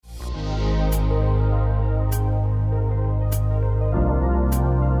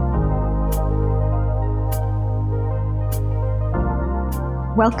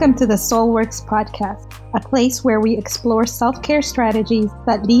Welcome to the Soulworks podcast, a place where we explore self-care strategies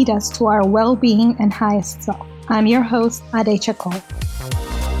that lead us to our well-being and highest self. I'm your host, Ade Chacol.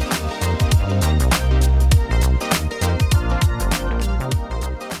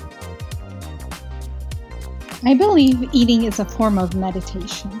 I believe eating is a form of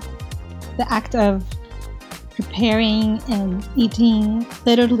meditation. The act of preparing and eating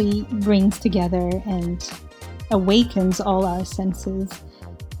literally brings together and awakens all our senses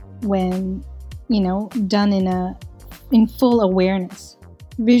when, done in full awareness.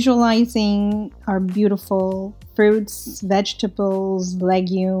 Visualizing our beautiful fruits, vegetables,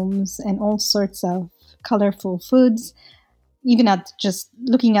 legumes, and all sorts of colorful foods, even at just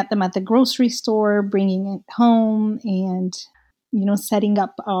looking at them at the grocery store, bringing it home, and setting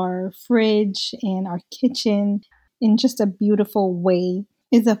up our fridge and our kitchen in just a beautiful way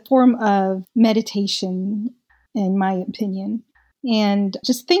is a form of meditation, in my opinion. And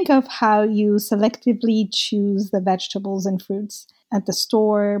just think of how you selectively choose the vegetables and fruits at the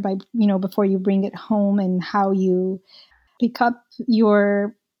store before you bring it home, and how you pick up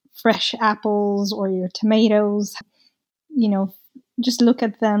your fresh apples or your tomatoes. Just look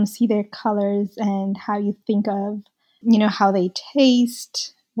at them, see their colors, and how you think of how they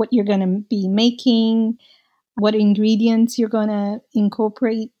taste, what you're going to be making, what ingredients you're going to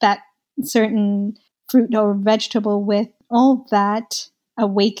incorporate that certain fruit or vegetable with. All that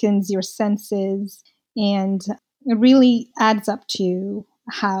awakens your senses, and it really adds up to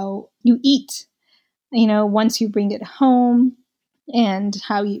how you eat, once you bring it home, and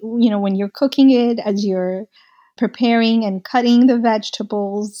how when you're cooking it, as you're preparing and cutting the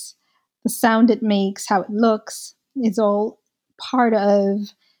vegetables, the sound it makes, how it looks, is all part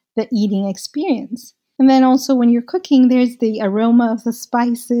of the eating experience. And then also when you're cooking, there's the aroma of the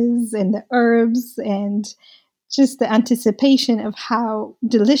spices and the herbs and just the anticipation of how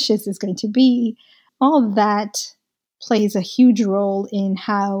delicious it's going to be. All of that plays a huge role in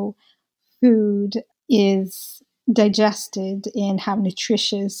how food is digested and how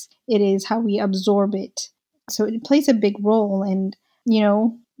nutritious it is, how we absorb it. So it plays a big role. And,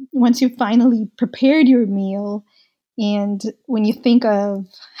 once you've finally prepared your meal, and when you think of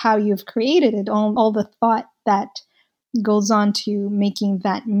how you've created it, all the thought that goes on to making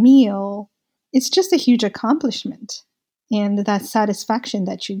that meal, it's just a huge accomplishment and that satisfaction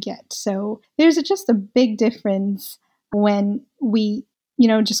that you get. So there's just a big difference when we,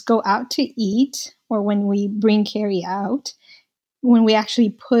 just go out to eat, or when we bring carry out, when we actually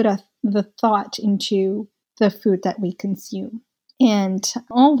put the thought into the food that we consume. And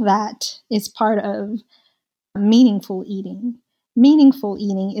all that is part of meaningful eating. Meaningful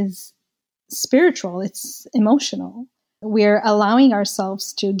eating is spiritual, it's emotional. We're allowing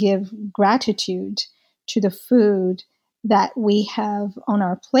ourselves to give gratitude to the food that we have on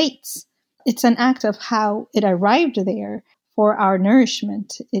our plates. It's an act of how it arrived there for our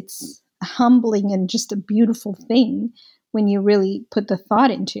nourishment. It's humbling and just a beautiful thing when you really put the thought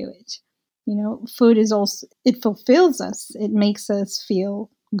into it. Food is also, it fulfills us. It makes us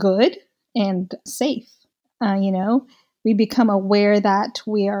feel good and safe. We become aware that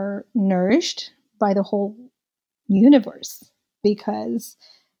we are nourished by the whole universe because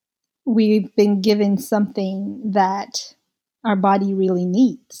we've been given something that our body really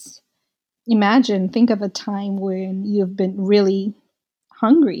needs. Think of a time when you've been really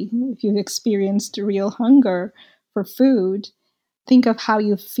hungry, if you've experienced real hunger for food. Think of how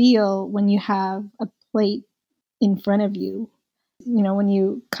you feel when you have a plate in front of you. When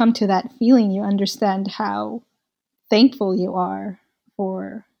you come to that feeling, you understand how thankful you are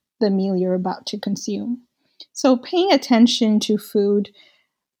for the meal you're about to consume. So paying attention to food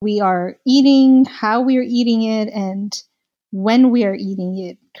we are eating, how we are eating it, and when we are eating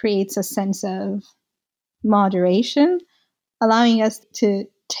it creates a sense of moderation, allowing us to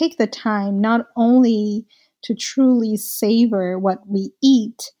take the time not only to truly savor what we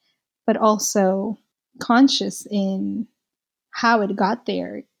eat, but also conscious in how it got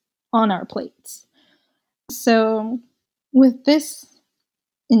there on our plates. So with this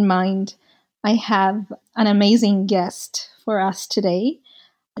in mind, I have an amazing guest for us today.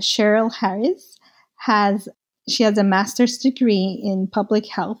 Cheryl Harris she has a master's degree in public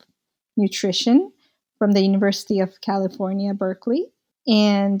health nutrition from the University of California, Berkeley,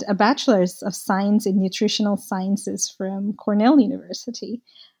 and a bachelor's of science in nutritional sciences from Cornell University.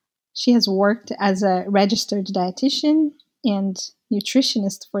 She has worked as a registered dietitian and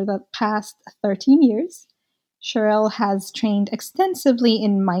nutritionist for the past 13 years. Cheryl has trained extensively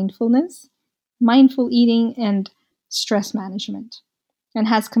in mindfulness, mindful eating, and stress management. and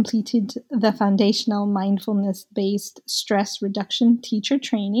has completed the foundational mindfulness-based stress reduction teacher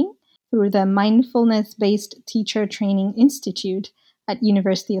training through the Mindfulness-Based Teacher Training Institute at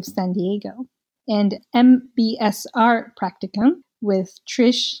University of San Diego, and MBSR practicum with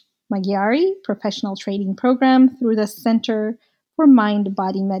Trish Maggiari professional training program through the Center for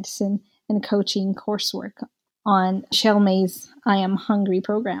Mind-Body Medicine and Coaching coursework on Shelmay's I Am Hungry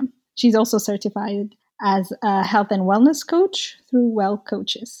program. She's also certified as a health and wellness coach through Well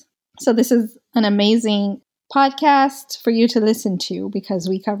Coaches. So this is an amazing podcast for you to listen to because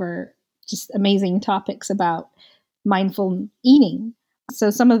we cover just amazing topics about mindful eating. So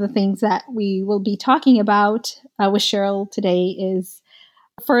some of the things that we will be talking about with Cheryl today is,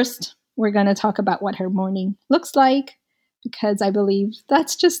 first, we're going to talk about what her morning looks like, because I believe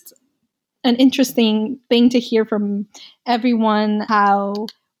that's just an interesting thing to hear from everyone, how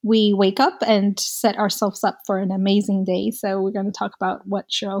we wake up and set ourselves up for an amazing day. So we're going to talk about what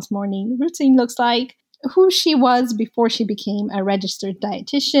Cheryl's morning routine looks like, who she was before she became a registered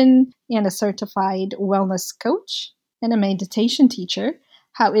dietitian and a certified wellness coach and a meditation teacher,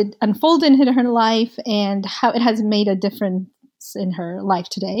 how it unfolded in her life and how it has made a difference in her life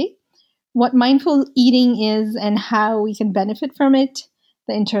today, what mindful eating is and how we can benefit from it,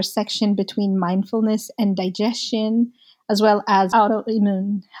 the intersection between mindfulness and digestion, as well as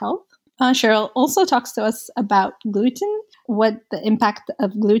autoimmune health. Cheryl also talks to us about gluten, what the impact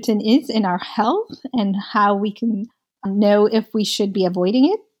of gluten is in our health, and how we can know if we should be avoiding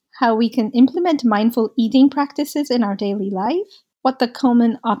it, how we can implement mindful eating practices in our daily life, what the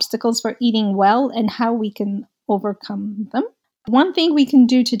common obstacles for eating well and how we can overcome them. One thing we can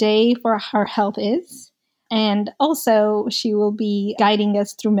do today for our health is, and also she will be guiding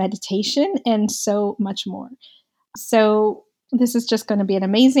us through meditation and so much more. So this is just going to be an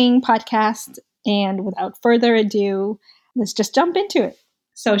amazing podcast. And without further ado, let's just jump into it.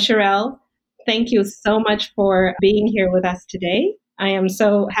 So Cheryl, thank you so much for being here with us today. I am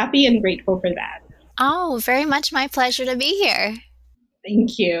so happy and grateful for that. Oh, very much my pleasure to be here.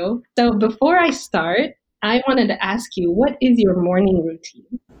 Thank you. So before I start, I wanted to ask you, what is your morning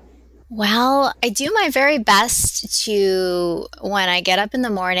routine? Well, I do my very best to, when I get up in the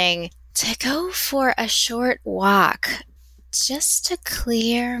morning, to go for a short walk just to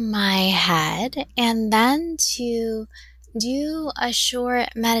clear my head, and then to do a short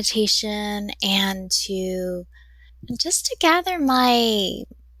meditation and to just to gather my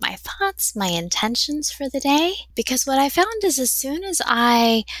thoughts, my intentions for the day. Because what I found is as soon as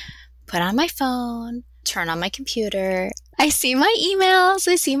I put on my phone, turn on my computer, I see my emails,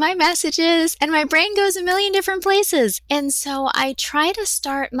 I see my messages, and my brain goes a million different places. And so I try to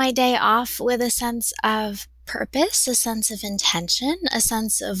start my day off with a sense of purpose, a sense of intention, a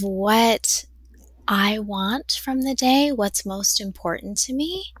sense of what I want from the day, what's most important to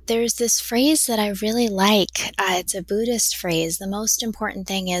me. There's this phrase that I really like. It's a Buddhist phrase. The most important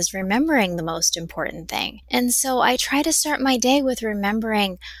thing is remembering the most important thing. And so I try to start my day with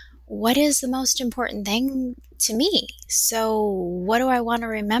remembering what is the most important thing to me. So what do I want to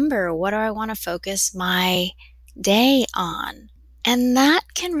remember? What do I want to focus my day on? And that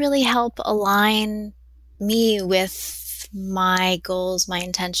can really help align me with my goals, my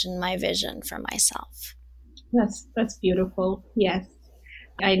intention, my vision for myself. That's beautiful. Yes.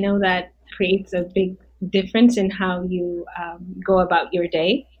 I know that creates a big difference in how you go about your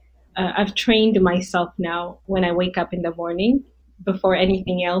day. I've trained myself now when I wake up in the morning, before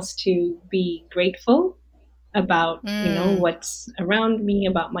anything else, to be grateful about, what's around me,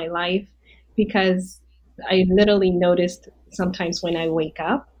 about my life, because I literally noticed sometimes when I wake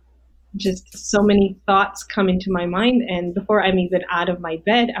up, just so many thoughts come into my mind, and before I'm even out of my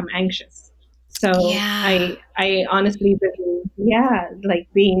bed, I'm anxious. So I honestly believe, like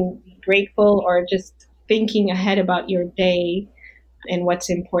being grateful or just thinking ahead about your day and what's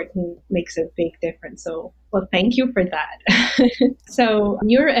important makes a big difference. So, well, thank you for that. So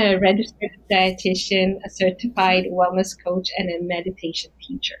you're a registered dietitian, a certified wellness coach, and a meditation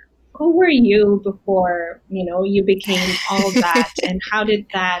teacher. Who were you before, you became all that, and how did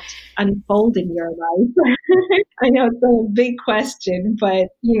that unfold in your life? I know it's a big question, but,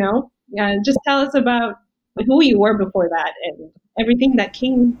 just tell us about who you were before that and everything that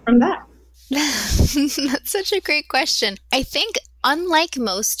came from that. That's such a great question. I think, unlike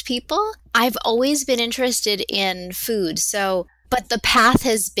most people, I've always been interested in food. But the path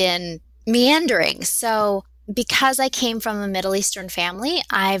has been meandering. So because I came from a Middle Eastern family,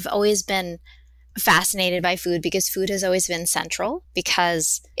 I've always been fascinated by food because food has always been central,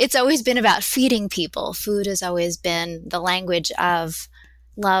 because it's always been about feeding people. Food has always been the language of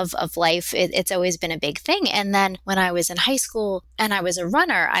love of life, it's always been a big thing. And then when I was in high school and I was a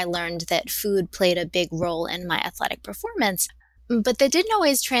runner, I learned that food played a big role in my athletic performance. But that didn't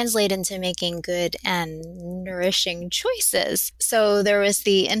always translate into making good and nourishing choices. So there was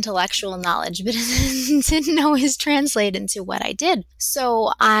the intellectual knowledge, but it didn't always translate into what I did.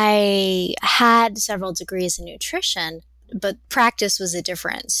 So I had several degrees in nutrition, but practice was a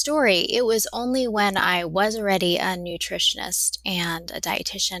different story. It was only when I was already a nutritionist and a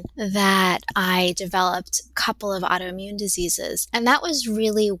dietitian that I developed a couple of autoimmune diseases. And that was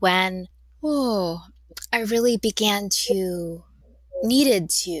really when, I really needed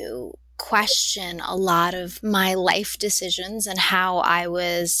to question a lot of my life decisions and how I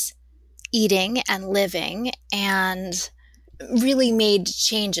was eating and living, and really made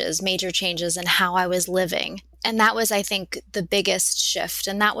major changes in how I was living. And that was, I think, the biggest shift.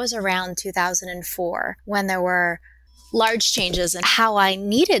 And that was around 2004 when there were large changes in how I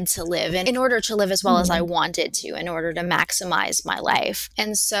needed to live in order to live as well as I wanted to, in order to maximize my life.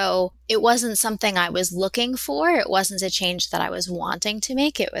 And so it wasn't something I was looking for. It wasn't a change that I was wanting to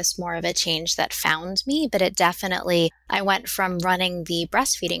make. It was more of a change that found me. But it definitely, I went from running the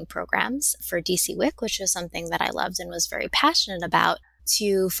breastfeeding programs for DC WIC, which was something that I loved and was very passionate about,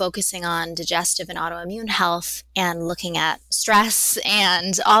 to focusing on digestive and autoimmune health and looking at stress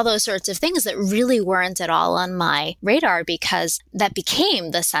and all those sorts of things that really weren't at all on my radar, because that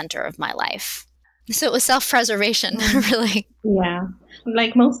became the center of my life. So it was self-preservation, really. Yeah,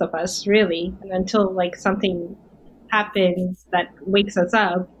 like most of us, really. And until like something happens that wakes us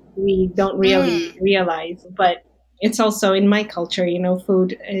up, we don't really realize. But it's also in my culture,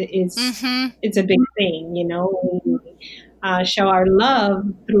 food is it's a big thing, we show our love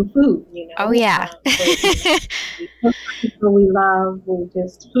through food, Oh, yeah. People we love,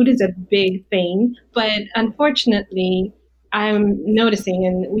 food is a big thing. But unfortunately, I'm noticing,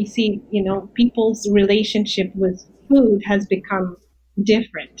 and we see, people's relationship with food has become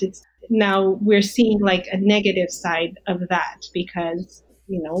different. Now we're seeing like a negative side of that, because,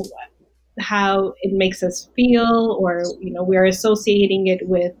 how it makes us feel, or, we're associating it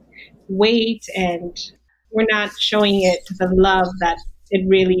with weight, and we're not showing it the love that it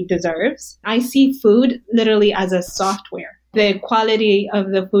really deserves. I see food literally as a software. The quality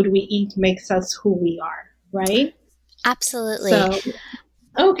of the food we eat makes us who we are, right? Absolutely.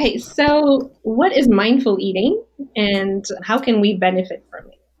 So what is mindful eating, and how can we benefit from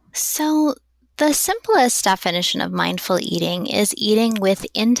it? So the simplest definition of mindful eating is eating with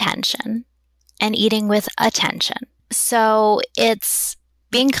intention and eating with attention. So it's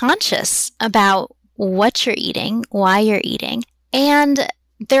being conscious about what you're eating, why you're eating, and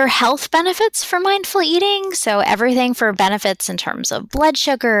there are health benefits for mindful eating. So everything for benefits in terms of blood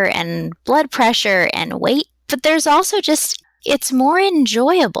sugar and blood pressure and weight. But there's also it's more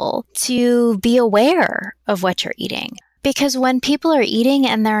enjoyable to be aware of what you're eating. Because when people are eating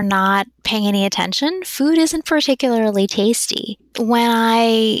and they're not paying any attention, food isn't particularly tasty. When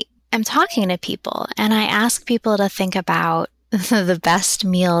I am talking to people and I ask people to think about the best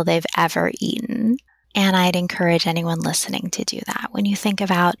meal they've ever eaten, and I'd encourage anyone listening to do that. When you think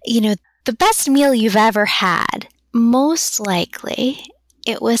about, the best meal you've ever had, most likely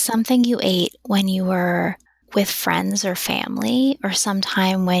it was something you ate when you were with friends or family, or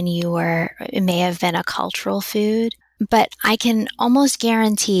sometime when it may have been a cultural food. But I can almost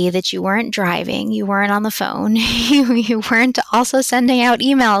guarantee that you weren't driving, you weren't on the phone, you weren't also sending out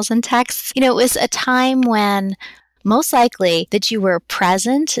emails and texts. It was a time when most likely that you were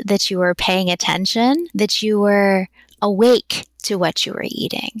present, that you were paying attention, that you were awake to what you were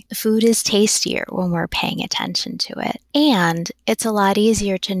eating. Food is tastier when we're paying attention to it. And it's a lot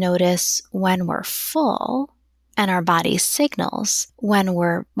easier to notice when we're full and our body signals when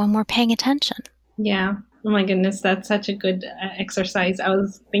we're paying attention. Yeah. Oh my goodness, that's such a good exercise. I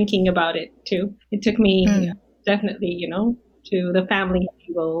was thinking about it too. It took me definitely, to the family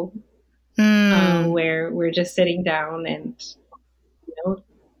table where we're just sitting down and,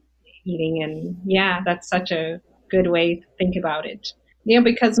 eating. And yeah, that's such a good way to think about it.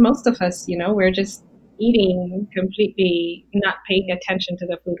 Because most of us, we're just eating completely, not paying attention to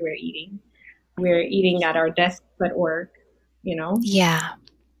the food we're eating. We're eating at our desks at work, Yeah.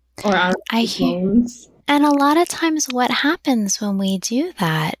 Or on our phones. And a lot of times what happens when we do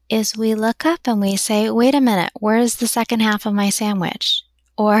that is we look up and we say, wait a minute, where's the second half of my sandwich?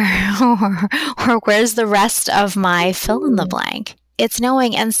 Or where's the rest of my fill in the blank? It's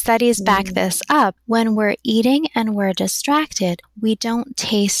knowing, and studies back this up, when we're eating and we're distracted, we don't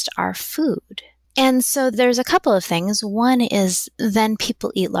taste our food. And so there's a couple of things. One is then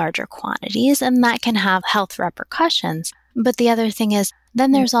people eat larger quantities, and that can have health repercussions. But the other thing is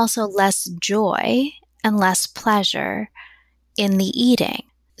then there's also less joy and less pleasure in the eating.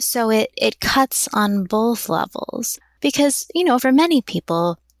 So it cuts on both levels because, for many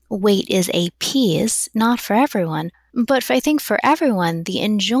people, weight is a piece, not for everyone. But I think for everyone, the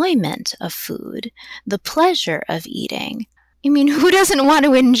enjoyment of food, the pleasure of eating. Who doesn't want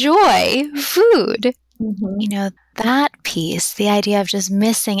to enjoy food? Mm-hmm. That piece, the idea of just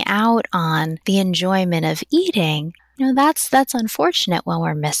missing out on the enjoyment of eating, that's unfortunate when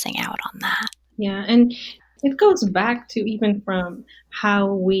we're missing out on that. Yeah, and it goes back to even from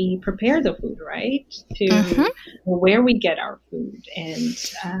how we prepare the food, right? To where we get our food and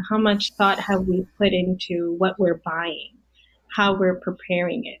how much thought have we put into what we're buying, how we're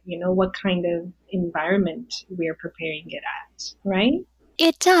preparing it, what kind of environment we're preparing it at, right?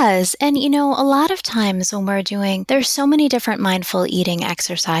 It does. And, a lot of times when there's so many different mindful eating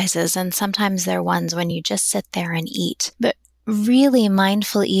exercises, and sometimes they're ones when you just sit there and eat. But really,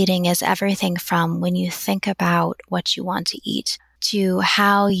 mindful eating is everything from when you think about what you want to eat to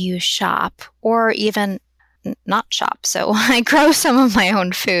how you shop or even not shop. So I grow some of my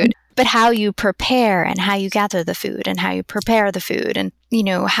own food, but how you prepare and how you gather the food and how you prepare the food and,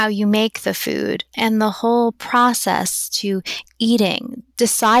 how you make the food and the whole process to eating,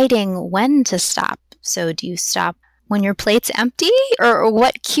 deciding when to stop. So do you stop when your plate's empty or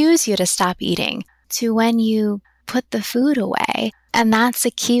what cues you to stop eating to when you put the food away? And that's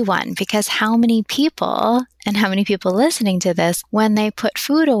a key one because how many people listening to this, when they put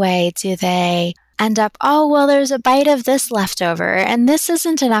food away, do they end up, there's a bite of this left over and this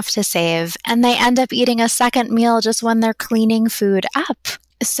isn't enough to save. And they end up eating a second meal just when they're cleaning food up.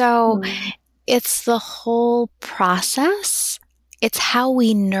 So it's the whole process. It's how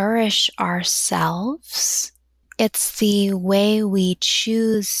we nourish ourselves. It's the way we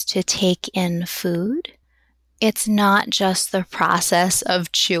choose to take in food. It's not just the process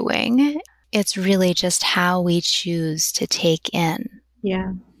of chewing. It's really just how we choose to take in.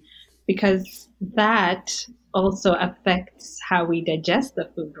 Yeah, because that also affects how we digest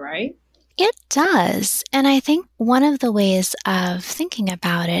the food, right? It does. And I think one of the ways of thinking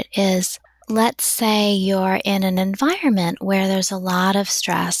about it is, let's say you're in an environment where there's a lot of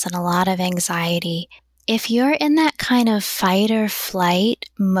stress and a lot of anxiety. If you're in that kind of fight or flight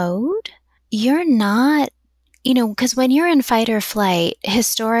mode, you're not, because when you're in fight or flight,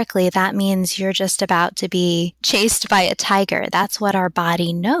 historically, that means you're just about to be chased by a tiger. That's what our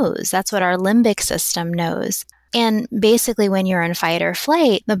body knows. That's what our limbic system knows. And basically, when you're in fight or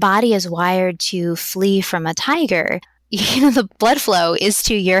flight, the body is wired to flee from a tiger. The blood flow is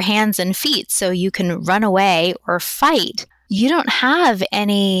to your hands and feet, so you can run away or fight. You don't have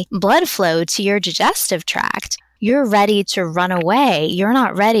any blood flow to your digestive tract. You're ready to run away. You're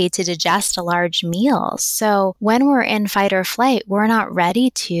not ready to digest a large meal. So when we're in fight or flight, we're not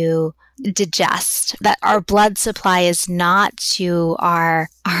ready to digest. That our blood supply is not to our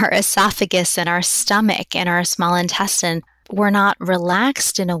esophagus and our stomach and our small intestine. We're not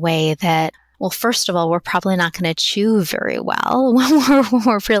relaxed in a way that, well, first of all, we're probably not going to chew very well when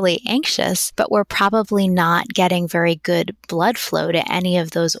we're really anxious, but we're probably not getting very good blood flow to any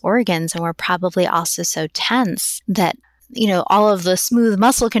of those organs. And we're probably also so tense that, all of the smooth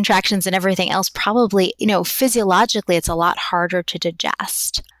muscle contractions and everything else probably, physiologically, it's a lot harder to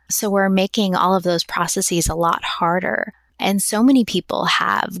digest. So we're making all of those processes a lot harder. And so many people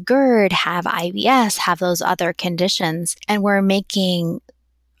have GERD, have IBS, have those other conditions, and we're making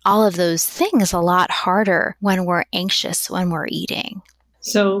all of those things a lot harder when we're anxious, when we're eating.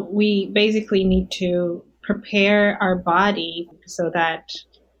 So we basically need to prepare our body so that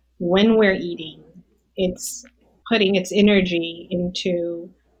when we're eating, it's putting its energy into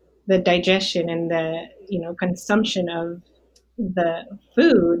the digestion and the, consumption of the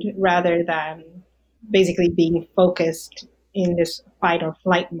food rather than basically being focused in this fight or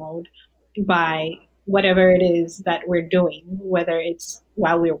flight mode by whatever it is that we're doing, whether it's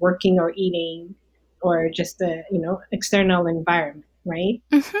while we're working or eating or just the, external environment, right?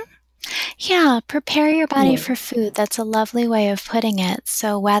 Mm-hmm. Yeah, prepare your body for food. That's a lovely way of putting it.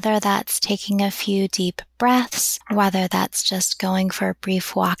 So whether that's taking a few deep breaths, whether that's just going for a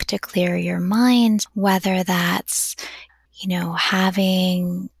brief walk to clear your mind, whether that's,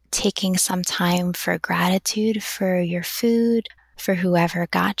 taking some time for gratitude for your food, for whoever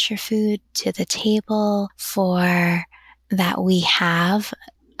got your food to the table, for that we have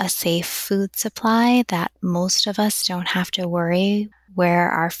a safe food supply, that most of us don't have to worry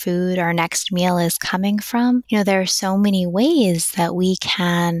where our food, our next meal is coming from. There are so many ways that we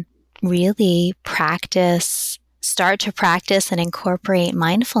can really start to practice and incorporate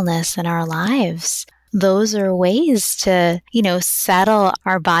mindfulness in our lives. those are ways to, settle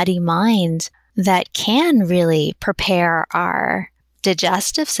our body mind that can really prepare our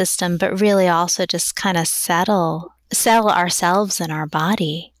digestive system, but really also just kind of settle ourselves and our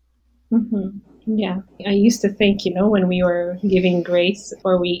body. Mm-hmm. Yeah. I used to think, when we were giving grace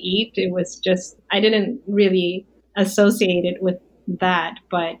before we eat, it was just, I didn't really associate it with that,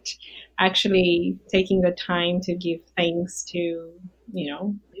 but actually taking the time to give thanks to,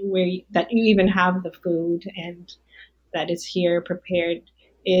 that you even have the food and that is here prepared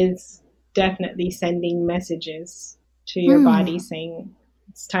is definitely sending messages to your body saying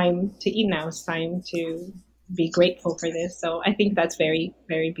it's time to eat now. It's time to be grateful for this. So I think that's very,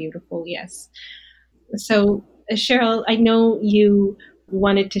 very beautiful. Yes. So Cheryl, I know you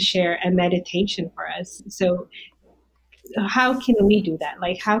wanted to share a meditation for us. So how can we do that?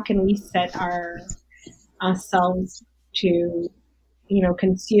 Like, how can we set ourselves to,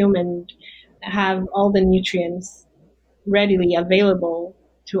 consume and have all the nutrients readily available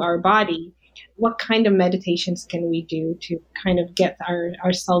to our body? What kind of meditations can we do to kind of get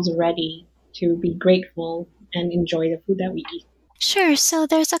ourselves ready to be grateful and enjoy the food that we eat? Sure. So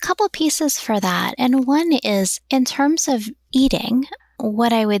there's a couple pieces for that. And one is in terms of eating,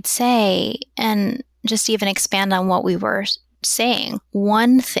 what I would say, and just even expand on what we were saying,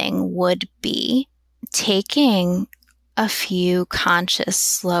 one thing would be taking a few conscious,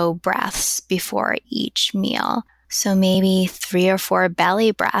 slow breaths before each meal. So maybe 3 or 4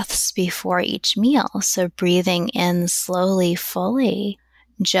 belly breaths before each meal. So breathing in slowly, fully,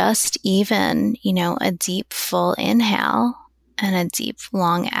 just even, a deep, full inhale and a deep,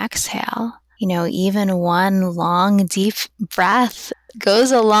 long exhale. Even one long, deep breath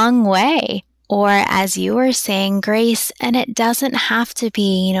goes a long way. Or as you were saying grace, and it doesn't have to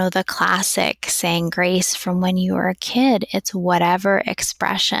be, the classic saying grace from when you were a kid. It's whatever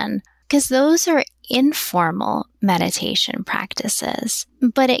expression, because those are informal meditation practices.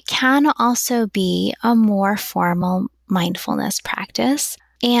 But it can also be a more formal mindfulness practice.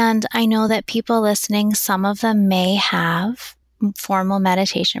 And I know that people listening, some of them may have formal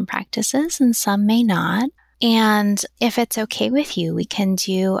meditation practices and some may not. And if it's okay with you, we can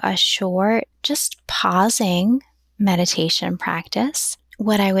do a short, just pausing meditation practice.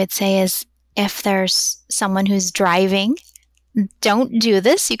 What I would say is if there's someone who's driving, don't do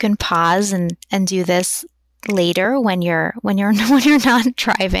this. You can pause and do this later when you're not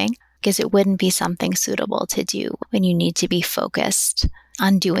driving, because it wouldn't be something suitable to do when you need to be focused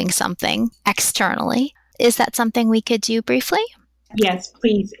on doing something externally. Is that something we could do briefly? Yes,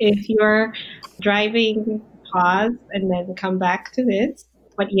 please. If you're driving, pause and then come back to this.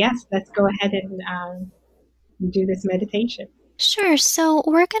 But yes, let's go ahead and do this meditation. Sure. So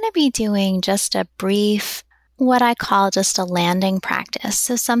we're going to be doing just a brief, what I call just a landing practice.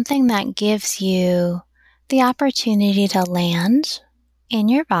 So something that gives you the opportunity to land in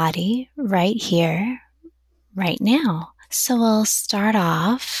your body right here, right now. So we'll start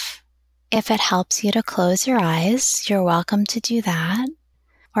off. If it helps you to close your eyes, you're welcome to do that.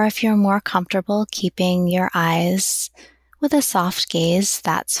 Or if you're more comfortable keeping your eyes with a soft gaze,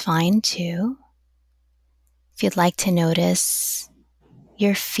 that's fine too. If you'd like to notice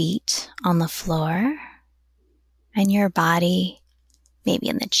your feet on the floor and your body, maybe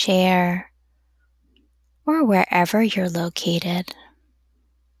in the chair or wherever you're located,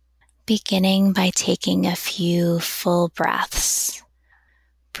 beginning by taking a few full breaths,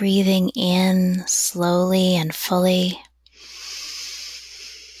 breathing in slowly and fully,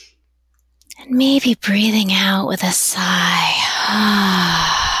 and maybe breathing out with a sigh.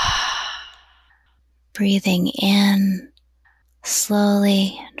 Breathing in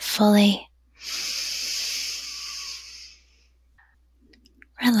slowly and fully.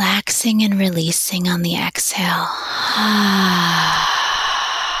 Relaxing and releasing on the exhale.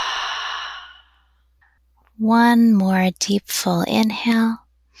 One more deep, full inhale.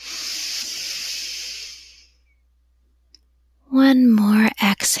 One more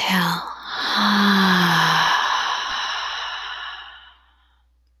exhale.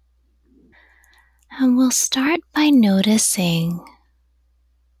 And we'll start by noticing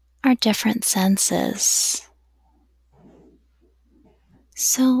our different senses.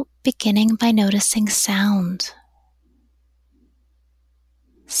 So beginning by noticing sound.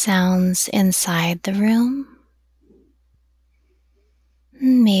 Sounds inside the room.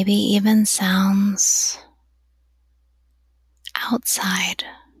 Maybe even sounds outside.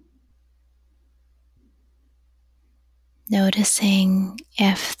 Noticing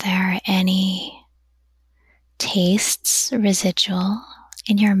if there are any tastes residual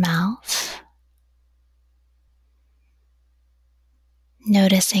in your mouth.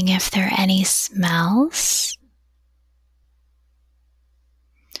 Noticing if there are any smells.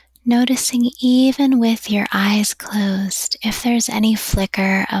 Noticing even with your eyes closed if there's any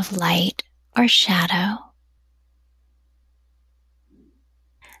flicker of light or shadow.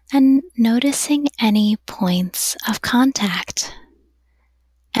 And noticing any points of contact.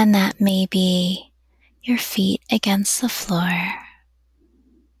 And that may be your feet against the floor,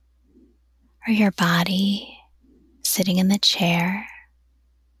 or your body sitting in the chair,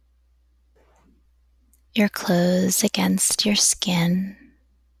 your clothes against your skin,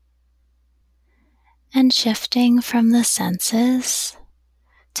 and shifting from the senses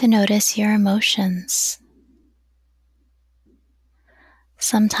to notice your emotions.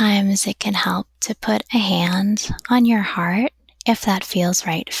 Sometimes it can help to put a hand on your heart if that feels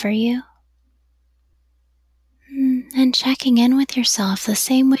right for you. And checking in with yourself the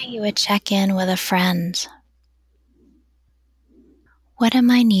same way you would check in with a friend. What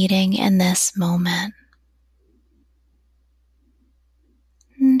am I needing in this moment?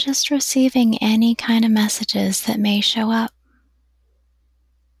 And just receiving any kind of messages that may show up.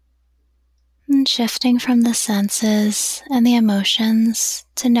 And shifting from the senses and the emotions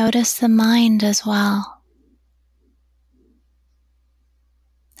to notice the mind as well.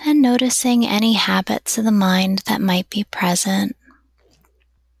 And noticing any habits of the mind that might be present,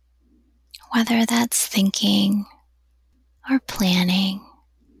 whether that's thinking or planning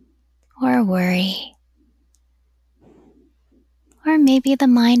or worry, or maybe the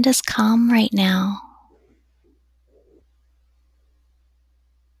mind is calm right now.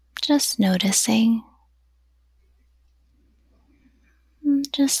 Just noticing,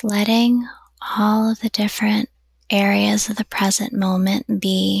 just letting all of the different areas of the present moment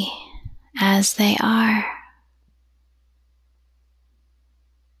be as they are.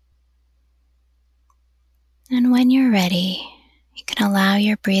 And when you're ready, you can allow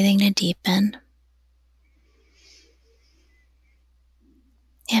your breathing to deepen.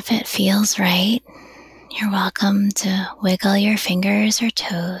 If it feels right, you're welcome to wiggle your fingers or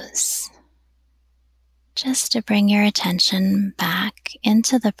toes, just to bring your attention back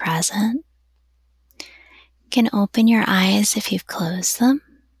into the present. You can open your eyes if you've closed them.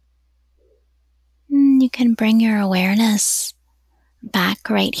 You can bring your awareness back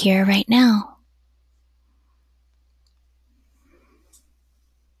right here, right now.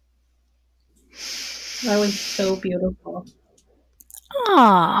 That was so beautiful.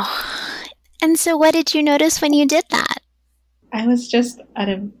 Oh, and so what did you notice when you did that? I was just at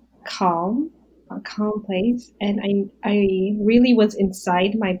a calm place, and I really was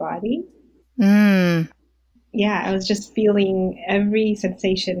inside my body. Yeah, I was just feeling every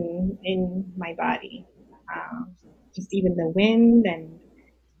sensation in my body, just even the wind, and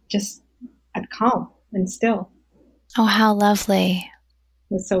just at calm and still. Oh, how lovely.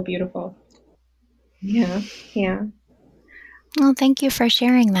 It was so beautiful. Yeah. Well, thank you for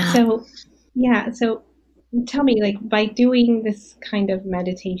sharing that. So tell me, like, by doing this kind of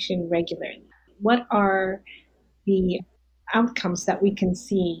meditation regularly, what are the outcomes that we can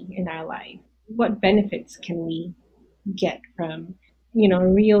see in our life? What benefits can we get from,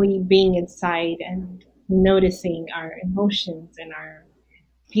 really being inside and noticing our emotions and our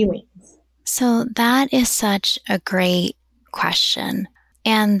feelings? So that is such a great question.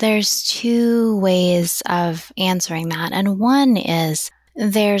 And there's two ways of answering that. And one is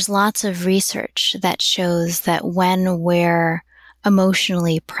there's lots of research that shows that when we're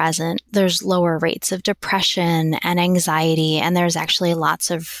emotionally present, there's lower rates of depression and anxiety. And there's actually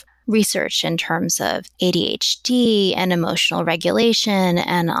lots of research in terms of ADHD and emotional regulation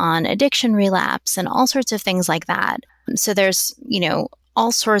and on addiction relapse and all sorts of things like that. So there's,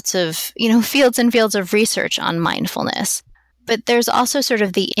 all sorts of, fields and fields of research on mindfulness. But there's also sort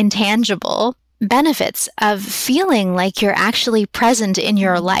of the intangible benefits of feeling like you're actually present in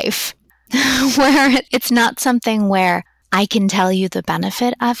your life, where it's not something where I can tell you the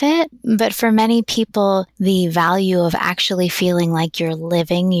benefit of it. But for many people, the value of actually feeling like you're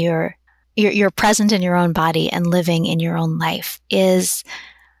living, you're present in your own body and living in your own life is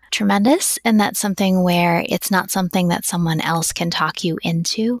tremendous. And that's something where it's not something that someone else can talk you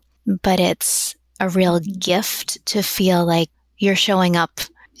into, but it's a real gift to feel like you're showing up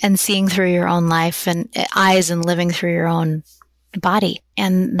and seeing through your own life and eyes and living through your own body.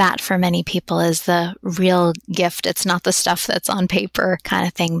 And that for many people is the real gift. It's not the stuff that's on paper kind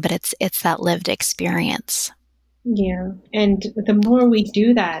of thing, but it's that lived experience. Yeah. And the more we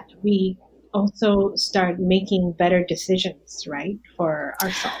do that, we also start making better decisions, right, for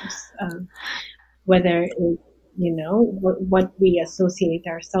ourselves. Whether what we associate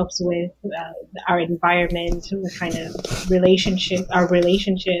ourselves with, our environment, the kind of our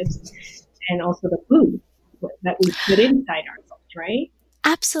relationships, and also the food that we put inside ourselves, right?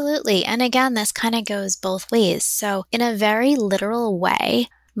 Absolutely. And again, this kind of goes both ways. So, in a very literal way,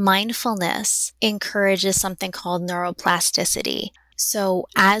 mindfulness encourages something called neuroplasticity. So,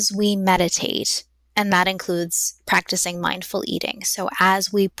 as we meditate, and that includes practicing mindful eating. So,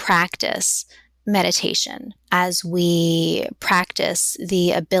 as we practice meditation, as we practice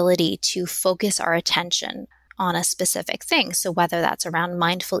the ability to focus our attention on a specific thing, so whether that's around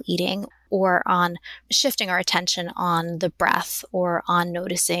mindful eating or on shifting our attention on the breath or on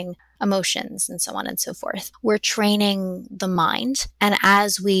noticing emotions and so on and so forth, we're training the mind. And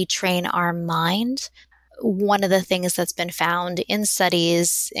as we train our mind, one of the things that's been found in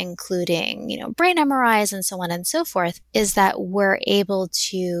studies, including, brain MRIs and so on and so forth, is that we're able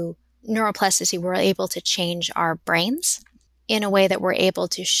to change our brains in a way that we're able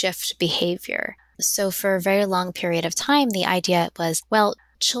to shift behavior. So for a very long period of time, the idea was, well,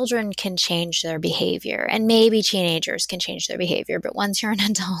 children can change their behavior and maybe teenagers can change their behavior, but once you're an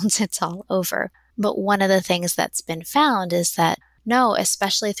adult, it's all over. But one of the things that's been found is that no,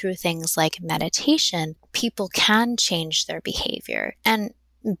 especially through things like meditation, people can change their behavior. And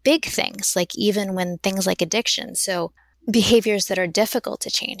big things, like even when things like addiction, so behaviors that are difficult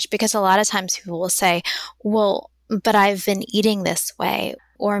to change, because a lot of times people will say, well, but I've been eating this way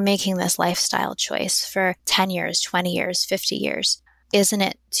or making this lifestyle choice for 10 years, 20 years, 50 years. Isn't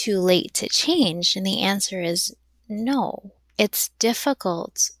it too late to change? And the answer is no. It's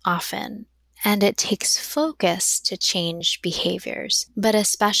difficult often, and it takes focus to change behaviors. But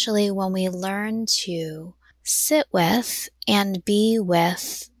especially when we learn to sit with and be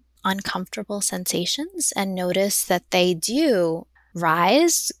with uncomfortable sensations and notice that they do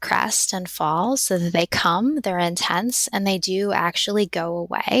rise, crest, and fall, so that they come, they're intense, and they do actually go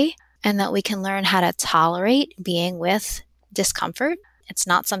away, and that we can learn how to tolerate being with discomfort. It's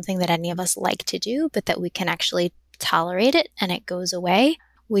not something that any of us like to do, but that we can actually tolerate it and it goes away.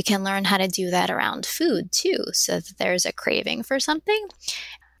 We can learn how to do that around food too, so that there's a craving for something,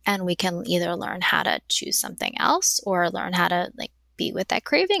 and we can either learn how to choose something else or learn how to be with that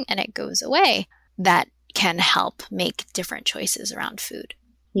craving and it goes away. That can help make different choices around food.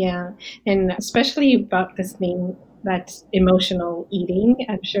 Yeah, and especially about this thing that's emotional eating.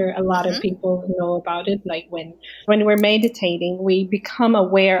 I'm sure a lot of people know about it. Like when we're meditating, we become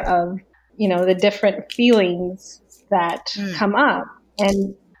aware of, the different feelings that come up.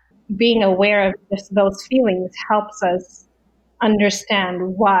 And being aware of those feelings helps us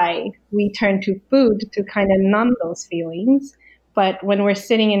understand why we turn to food to kind of numb those feelings. But when we're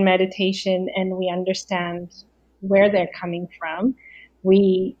sitting in meditation and we understand where they're coming from,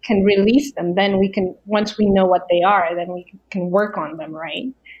 we can release them. Then once we know what they are, then we can work on them,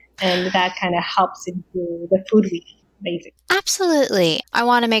 right? And that kind of helps into the food we eat, basically. Absolutely. I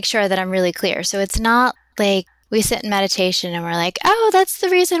want to make sure that I'm really clear. So it's not like we sit in meditation and we're like, oh, that's the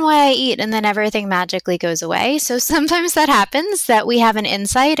reason why I eat, and then everything magically goes away. So sometimes that happens, that we have an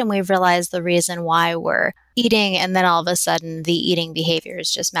insight and we realize the reason why we're eating, and then all of a sudden the eating behaviors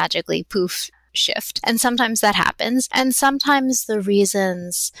just magically poof, shift. And sometimes that happens. And sometimes the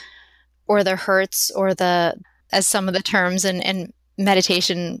reasons or the hurts or as some of the terms in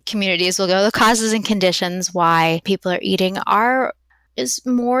meditation communities will go, the causes and conditions why people are eating is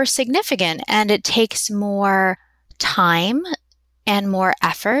more significant, and it takes more time and more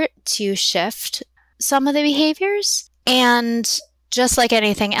effort to shift some of the behaviors. And just like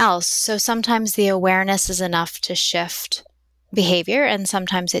anything else, so sometimes the awareness is enough to shift behavior, and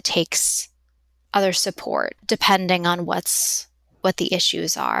sometimes it takes other support depending on what the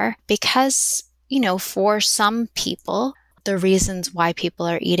issues are. Because, for some people, the reasons why people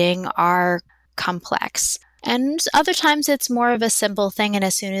are eating are complex. And other times it's more of a simple thing. And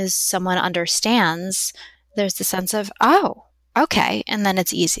as soon as someone understands, there's the sense of, oh, okay. And then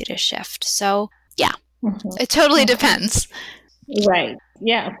it's easy to shift. So yeah, it totally depends. Right.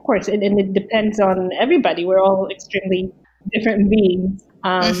 Yeah, of course. And it depends on everybody. We're all extremely different beings.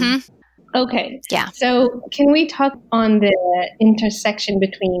 Okay. Yeah. So can we talk on the intersection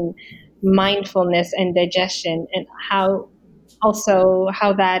between mindfulness and digestion, and how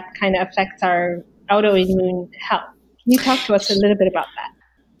that kind of affects our autoimmune health? Can you talk to us a little bit about that?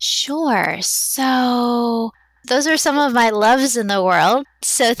 Sure. So those are some of my loves in the world.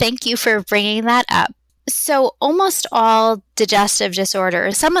 So thank you for bringing that up. So almost all digestive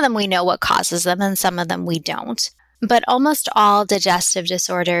disorders, some of them we know what causes them and some of them we don't, but almost all digestive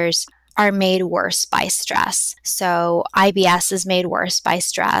disorders are made worse by stress. So IBS is made worse by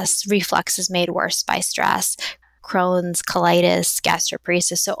stress. Reflux is made worse by stress. Crohn's, colitis,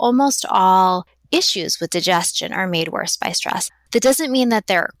 gastroparesis. So almost all issues with digestion are made worse by stress. That doesn't mean that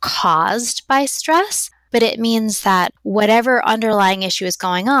they're caused by stress, but it means that whatever underlying issue is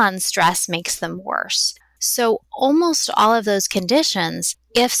going on, stress makes them worse. So almost all of those conditions,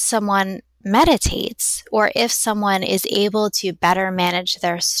 if someone meditates or if someone is able to better manage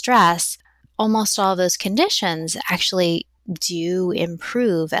their stress, almost all of those conditions actually do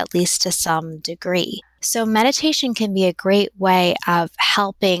improve, at least to some degree. So meditation can be a great way of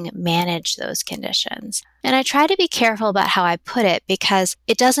helping manage those conditions. And I try to be careful about how I put it, because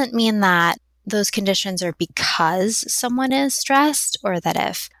it doesn't mean that those conditions are because someone is stressed, or that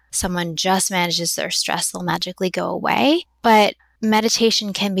if someone just manages their stress, they'll magically go away. But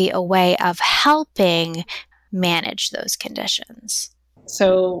meditation can be a way of helping manage those conditions.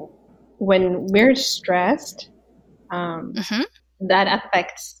 So when we're stressed, that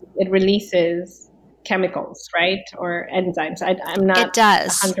affects, it releases chemicals, right? Or enzymes. I'm not It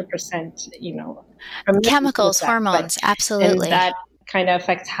does. 100%, Chemicals, hormones, absolutely. And that kind of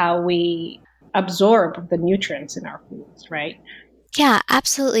affects how we absorb the nutrients in our foods, right? Yeah,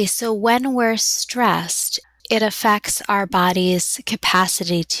 absolutely. So when we're stressed, it affects our body's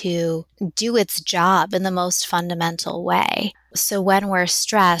capacity to do its job in the most fundamental way. So when we're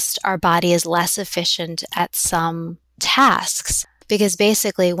stressed, our body is less efficient at some tasks, because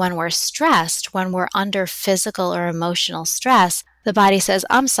basically when we're stressed, when we're under physical or emotional stress, the body says,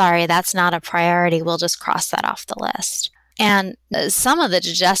 I'm sorry, that's not a priority. We'll just cross that off the list. And some of the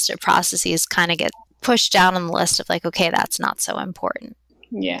digestive processes kind of get pushed down on the list of like, okay, that's not so important.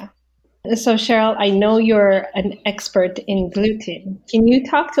 Yeah. So Cheryl, I know you're an expert in gluten. Can you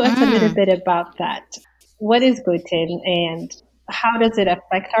talk to us a little bit about that? What is gluten and how does it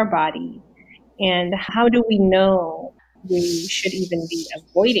affect our body? And how do we know we should even be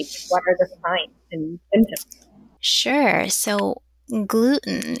avoiding it? What are the signs and symptoms? Sure. So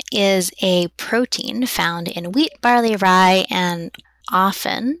gluten is a protein found in wheat, barley, rye, and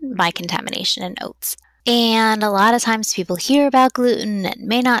often by contamination in oats. And a lot of times people hear about gluten and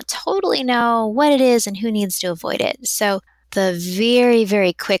may not totally know what it is and who needs to avoid it. So the very,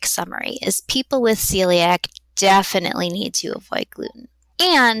 very quick summary is people with celiac definitely need to avoid gluten.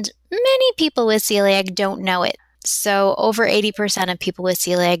 And many people with celiac don't know it. So over 80% of people with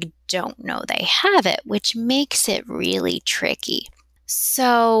celiac don't know they have it, which makes it really tricky.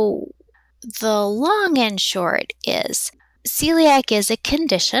 So the long and short is celiac is a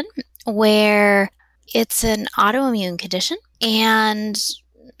condition where it's an autoimmune condition, and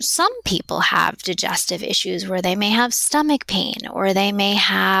some people have digestive issues where they may have stomach pain, or they may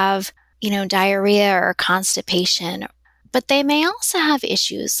have, diarrhea or constipation, but they may also have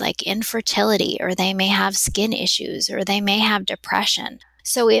issues like infertility, or they may have skin issues, or they may have depression.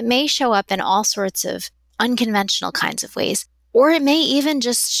 So it may show up in all sorts of unconventional kinds of ways, or it may even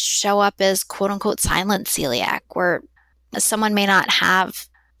just show up as quote unquote silent celiac, where someone may not have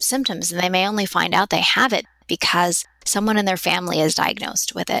symptoms and they may only find out they have it because someone in their family is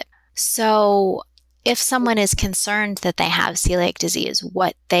diagnosed with it. So if someone is concerned that they have celiac disease,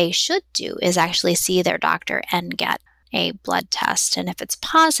 what they should do is actually see their doctor and get a blood test. And if it's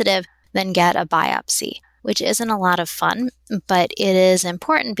positive, then get a biopsy, which isn't a lot of fun, but it is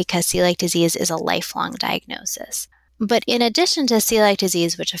important because celiac disease is a lifelong diagnosis. But in addition to celiac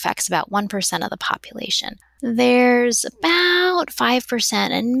disease, which affects about 1% of the population, there's about 5%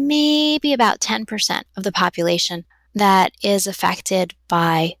 and maybe about 10% of the population that is affected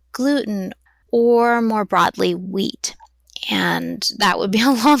by gluten, or more broadly, wheat. And that would be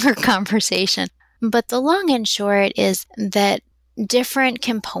a longer conversation. But the long and short is that different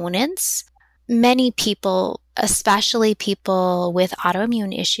components, many people, especially people with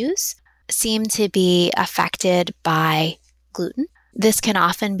autoimmune issues, seem to be affected by gluten. This can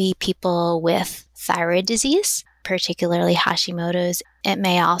often be people with thyroid disease, particularly Hashimoto's. It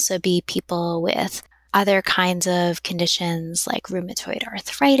may also be people with other kinds of conditions like rheumatoid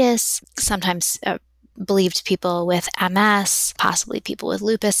arthritis, sometimes believed people with MS, possibly people with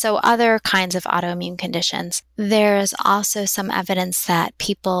lupus, so other kinds of autoimmune conditions. There's also some evidence that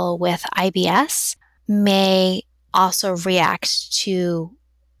people with IBS may also react to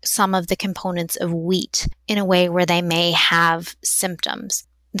some of the components of wheat in a way where they may have symptoms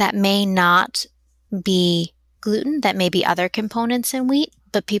that may not be gluten, that may be other components in wheat,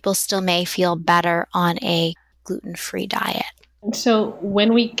 but people still may feel better on a gluten-free diet. So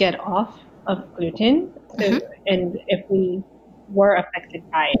when we get off of gluten, and if we were affected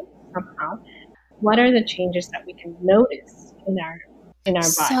by it somehow, what are the changes that we can notice in our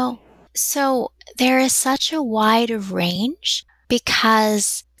body? So there is such a wide range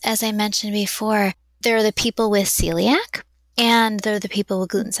because, as I mentioned before, there are the people with celiac, and there are the people with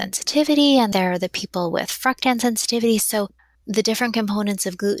gluten sensitivity, and there are the people with fructan sensitivity. So the different components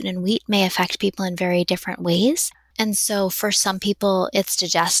of gluten and wheat may affect people in very different ways. And so for some people, it's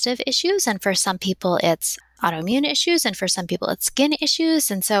digestive issues, and for some people, it's autoimmune issues, and for some people, it's skin issues,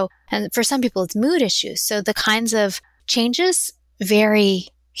 and for some people, it's mood issues. So the kinds of changes vary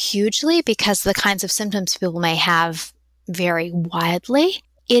hugely because the kinds of symptoms people may have vary widely.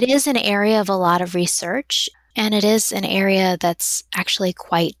 It is an area of a lot of research, and it is an area that's actually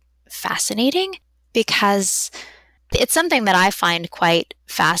quite fascinating because it's something that I find quite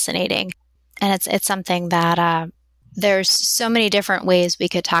fascinating. And it's something that there's so many different ways we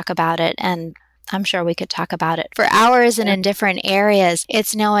could talk about it. And I'm sure we could talk about it for hours and in different areas.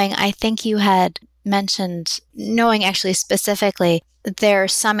 It's knowing, I think you had mentioned, knowing actually specifically, there are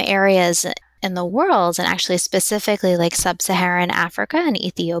some areas in the world, and actually specifically like sub-Saharan Africa and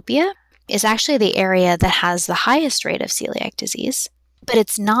Ethiopia is actually the area that has the highest rate of celiac disease, but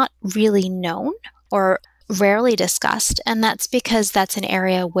it's not really known or rarely discussed. And that's because that's an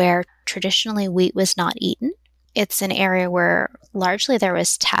area where traditionally wheat was not eaten. It's an area where largely there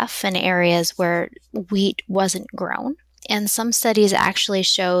was teff in areas where wheat wasn't grown. And some studies actually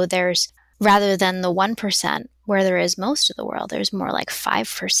show there's, rather than the 1% where there is most of the world, there's more like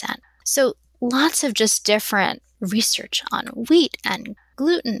 5%. So lots of just different research on wheat and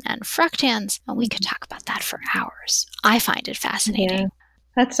gluten and fructans, and we could talk about that for hours. I find it fascinating. Yeah.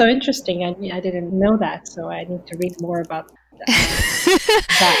 That's so interesting. I didn't know that, so I need to read more about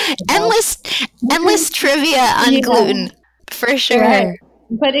that. Endless trivia on gluten, for sure. Right.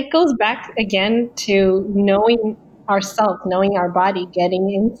 But it goes back again to knowing ourselves, knowing our body,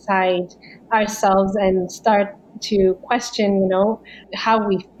 getting inside ourselves and start to question, how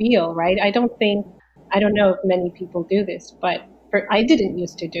we feel, right? I don't know if many people do this, but I didn't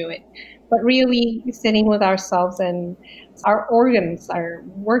used to do it. But really sitting with ourselves and our organs are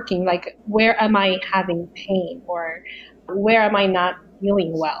working, like where am I having pain or where am I not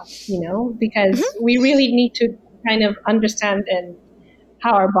feeling well, because we really need to kind of understand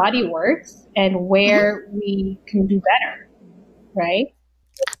how our body works and where we can do better, right?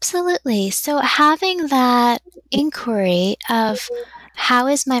 Absolutely. So having that inquiry of how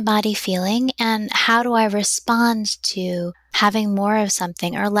is my body feeling and how do I respond to having more of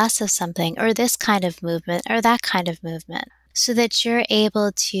something or less of something or this kind of movement or that kind of movement, so that you're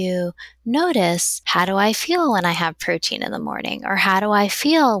able to notice, how do I feel when I have protein in the morning? Or how do I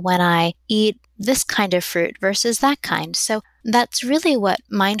feel when I eat this kind of fruit versus that kind? So that's really what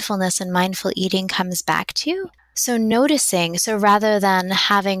mindfulness and mindful eating comes back to. So noticing, so rather than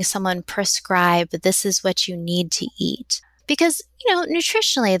having someone prescribe, this is what you need to eat. Because,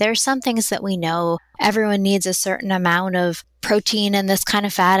 nutritionally, there are some things that we know everyone needs a certain amount of protein and this kind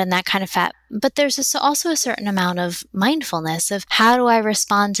of fat and that kind of fat. But there's also a certain amount of mindfulness of how do I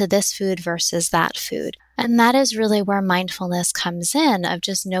respond to this food versus that food. And that is really where mindfulness comes in, of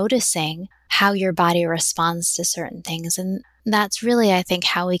just noticing how your body responds to certain things. And that's really, I think,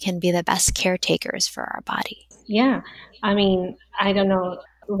 how we can be the best caretakers for our body. Yeah. I mean, I don't know.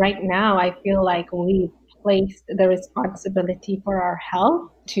 Right now, I feel like we've placed the responsibility for our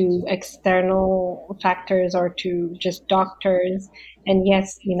health to external factors or to just doctors. And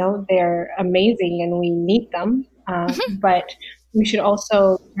yes, they're amazing and we need them. But we should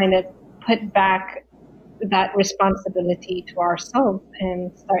also kind of put back that responsibility to ourselves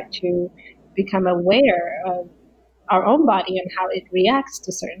and start to become aware of our own body and how it reacts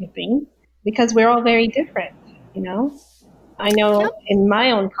to certain things, because we're all very different, I know in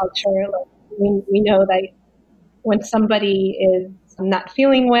my own culture, we know that when somebody is not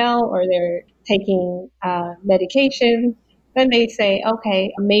feeling well or they're taking medication, then they say,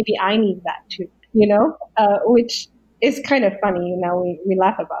 okay, maybe I need that too, which is kind of funny. Now we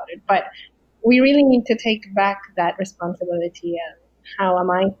laugh about it, but we really need to take back that responsibility of how am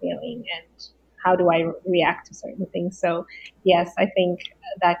I feeling and how do I react to certain things. So yes, I think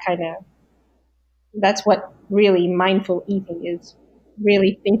that's what really mindful eating is,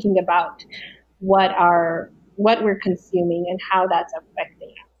 really thinking about what we're consuming and how that's affecting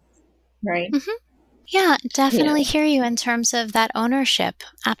us, right? Mm-hmm. Yeah, definitely hear you in terms of that ownership.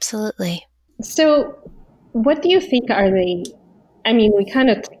 Absolutely. So what do you think we kind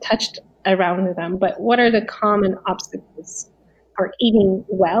of touched around them, but what are the common obstacles for eating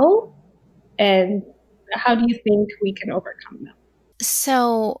well, and how do you think we can overcome them?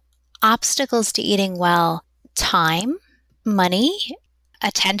 So obstacles to eating well: time, money,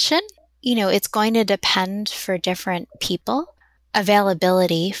 attention. It's going to depend for different people,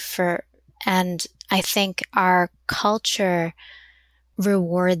 availability and I think our culture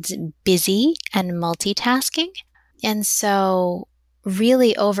rewards busy and multitasking. And so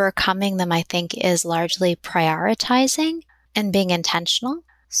really overcoming them, I think, is largely prioritizing and being intentional.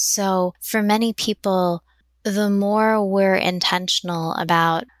 So for many people, the more we're intentional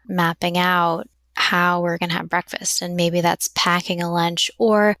about mapping out how we're going to have breakfast, and maybe that's packing a lunch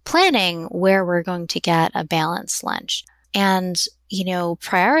or planning where we're going to get a balanced lunch, and,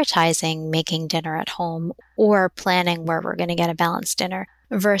 prioritizing making dinner at home or planning where we're going to get a balanced dinner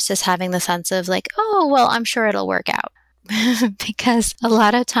versus having the sense of like, oh, well, I'm sure it'll work out. Because a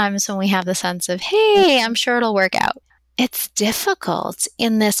lot of times when we have the sense of, hey, I'm sure it'll work out, it's difficult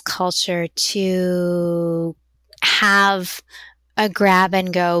in this culture to have a grab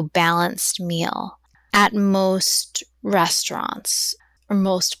and go balanced meal at most restaurants or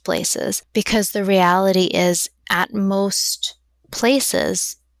most places, because the reality is at most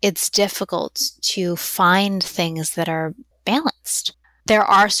places, it's difficult to find things that are balanced. There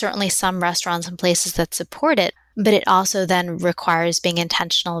are certainly some restaurants and places that support it, but it also then requires being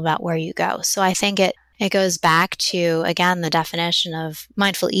intentional about where you go. So I think it goes back to, again, the definition of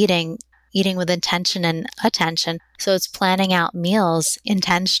mindful eating with intention and attention. So it's planning out meals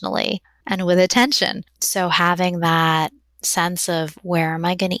intentionally and with attention. So having that sense of where am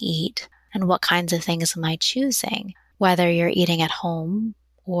I going to eat and what kinds of things am I choosing, whether you're eating at home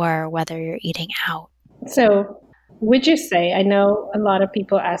or whether you're eating out. So would you say, I know a lot of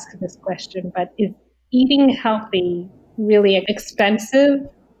people ask this question, but is eating healthy really expensive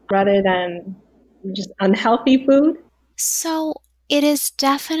rather than just unhealthy food? So it is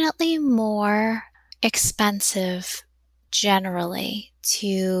definitely more expensive generally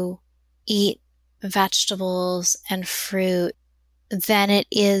to eat vegetables and fruit than it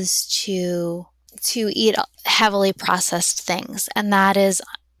is to eat heavily processed things. And that is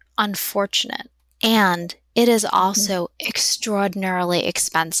unfortunate. And it is also extraordinarily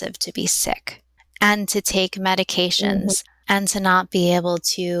expensive to be sick and to take medications and to not be able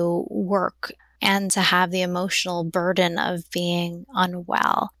to work and to have the emotional burden of being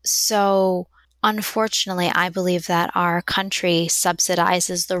unwell. So unfortunately, I believe that our country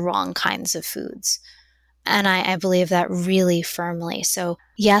subsidizes the wrong kinds of foods. And I believe that really firmly. So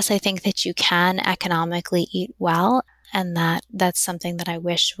yes, I think that you can economically eat well, and that's something that I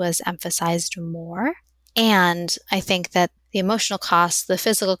wish was emphasized more. And I think that the emotional costs, the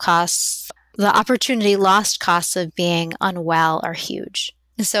physical costs, the opportunity lost costs of being unwell are huge.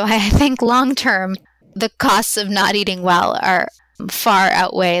 So I think long term, the costs of not eating well are far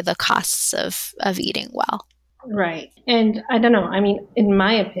outweigh the costs of eating well. Right. And I don't know. I mean, in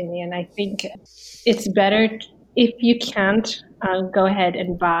my opinion, I think it's better if you can't go ahead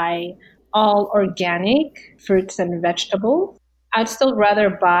and buy all organic fruits and vegetables. I'd still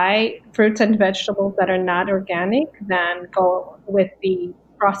rather buy fruits and vegetables that are not organic than go with the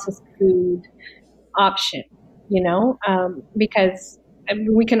processed food option, because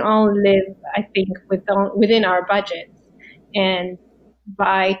we can all live, I think, within our budgets and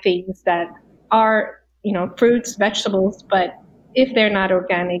buy things that are, fruits, vegetables, but if they're not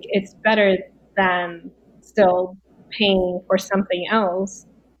organic, it's better than still paying for something else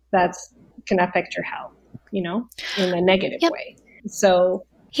that can affect your health, in a negative way. So,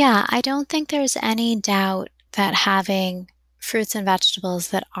 yeah, I don't think there's any doubt that having fruits and vegetables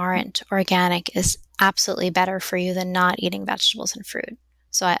that aren't organic is absolutely better for you than not eating vegetables and fruit.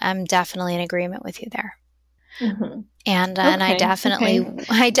 So I'm definitely in agreement with you there. Mm-hmm. And I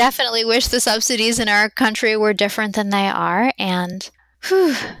definitely wish the subsidies in our country were different than they are. And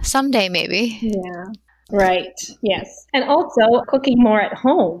someday maybe. Yeah. Right. Yes. And also cooking more at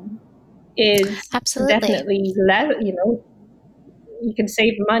home is definitely less, you can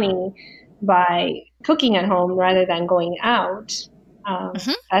save money by cooking at home rather than going out.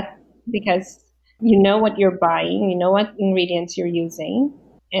 Because you know what you're buying, you know what ingredients you're using,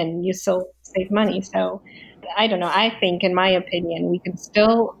 and you still save money. So I don't know. I think, in my opinion, we can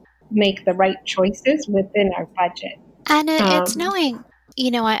still make the right choices within our budget. And it's knowing,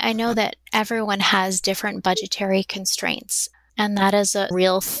 I know that everyone has different budgetary constraints, and that is a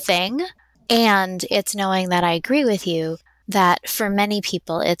real thing. And it's knowing that I agree with you that for many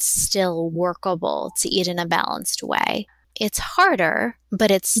people, it's still workable to eat in a balanced way. It's harder,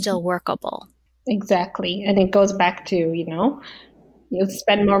 but it's still workable. Exactly. And it goes back to, you'll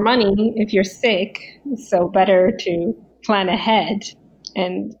spend more money if you're sick. So better to plan ahead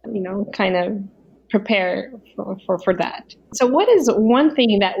and, kind of prepare for that. So what is one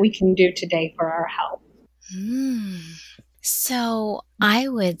thing that we can do today for our health? So I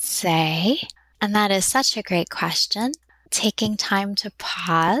would say, and that is such a great question, taking time to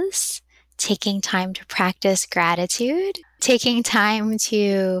pause, taking time to practice gratitude taking time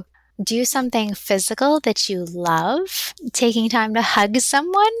to do something physical that you love, taking time to hug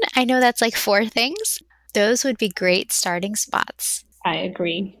someone. I know that's like 4 things. Those would be great starting spots. I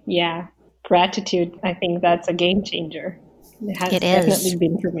agree. Yeah. Gratitude, I think that's a game changer. It has It is. definitely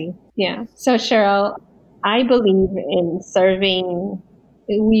been for me. Yeah. So Cheryl, I believe in serving.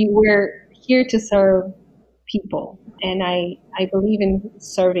 We're here to serve people, and I believe in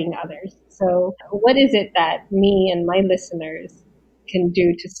serving others. So what is it that me and my listeners can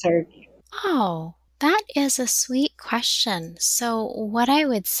do to serve you? Oh, that is a sweet question. So what I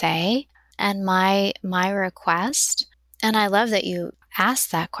would say, and my request, and I love that you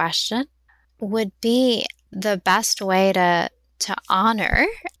asked that question, would be the best way to honor,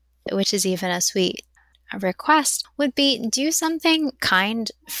 which is even a sweet request, would be do something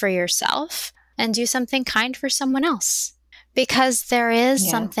kind for yourself and do something kind for someone else. Because there is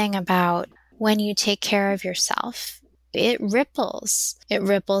something about when you take care of yourself, it ripples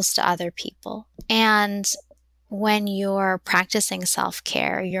to other people. And when you're practicing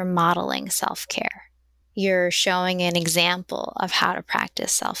self-care, you're modeling self-care. You're showing an example of how to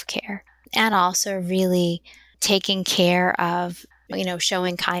practice self-care, and also really taking care of,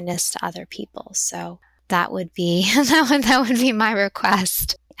 showing kindness to other people. So that would be that would be my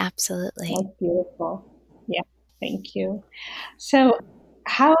request. Absolutely. That's beautiful. Yeah, thank you. So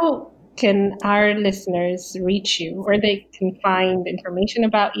how can our listeners reach you, or they can find information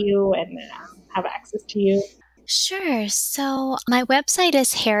about you and have access to you? Sure. So my website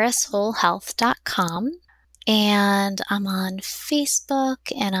is harriswholehealth.com, and I'm on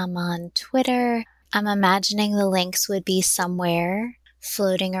Facebook and I'm on Twitter. I'm imagining the links would be somewhere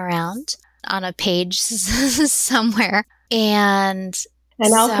floating around on a page somewhere. And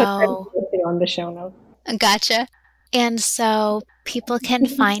I'll put everything on the show notes. Gotcha. And so people can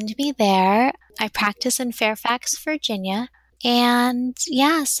find me there. I practice in Fairfax, Virginia. And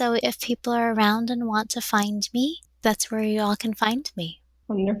so if people are around and want to find me, that's where you all can find me.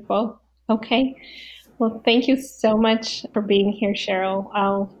 Wonderful. Okay. Well, thank you so much for being here, Cheryl.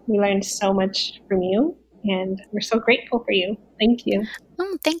 We learned so much from you, and we're so grateful for you. Thank you.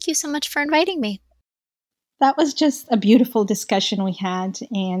 Thank you so much for inviting me. That was just a beautiful discussion we had,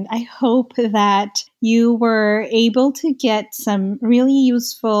 and I hope that you were able to get some really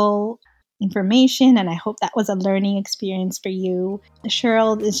useful information, and I hope that was a learning experience for you.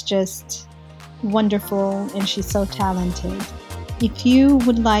 Cheryl is just wonderful, and she's so talented. If you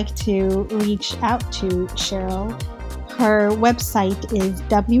would like to reach out to Cheryl, her website is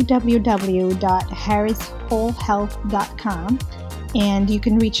www.harriswholehealth.com, and you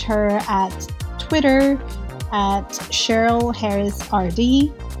can reach her at Twitter at Cheryl Harris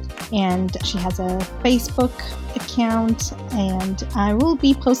RD, and she has a Facebook account, and I will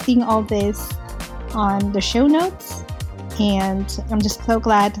be posting all this on the show notes. And I'm just so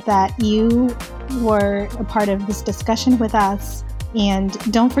glad that you were a part of this discussion with us. And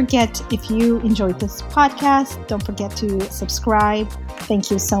don't forget, if you enjoyed this podcast, don't forget to subscribe.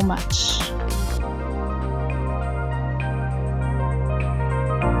 Thank you so much.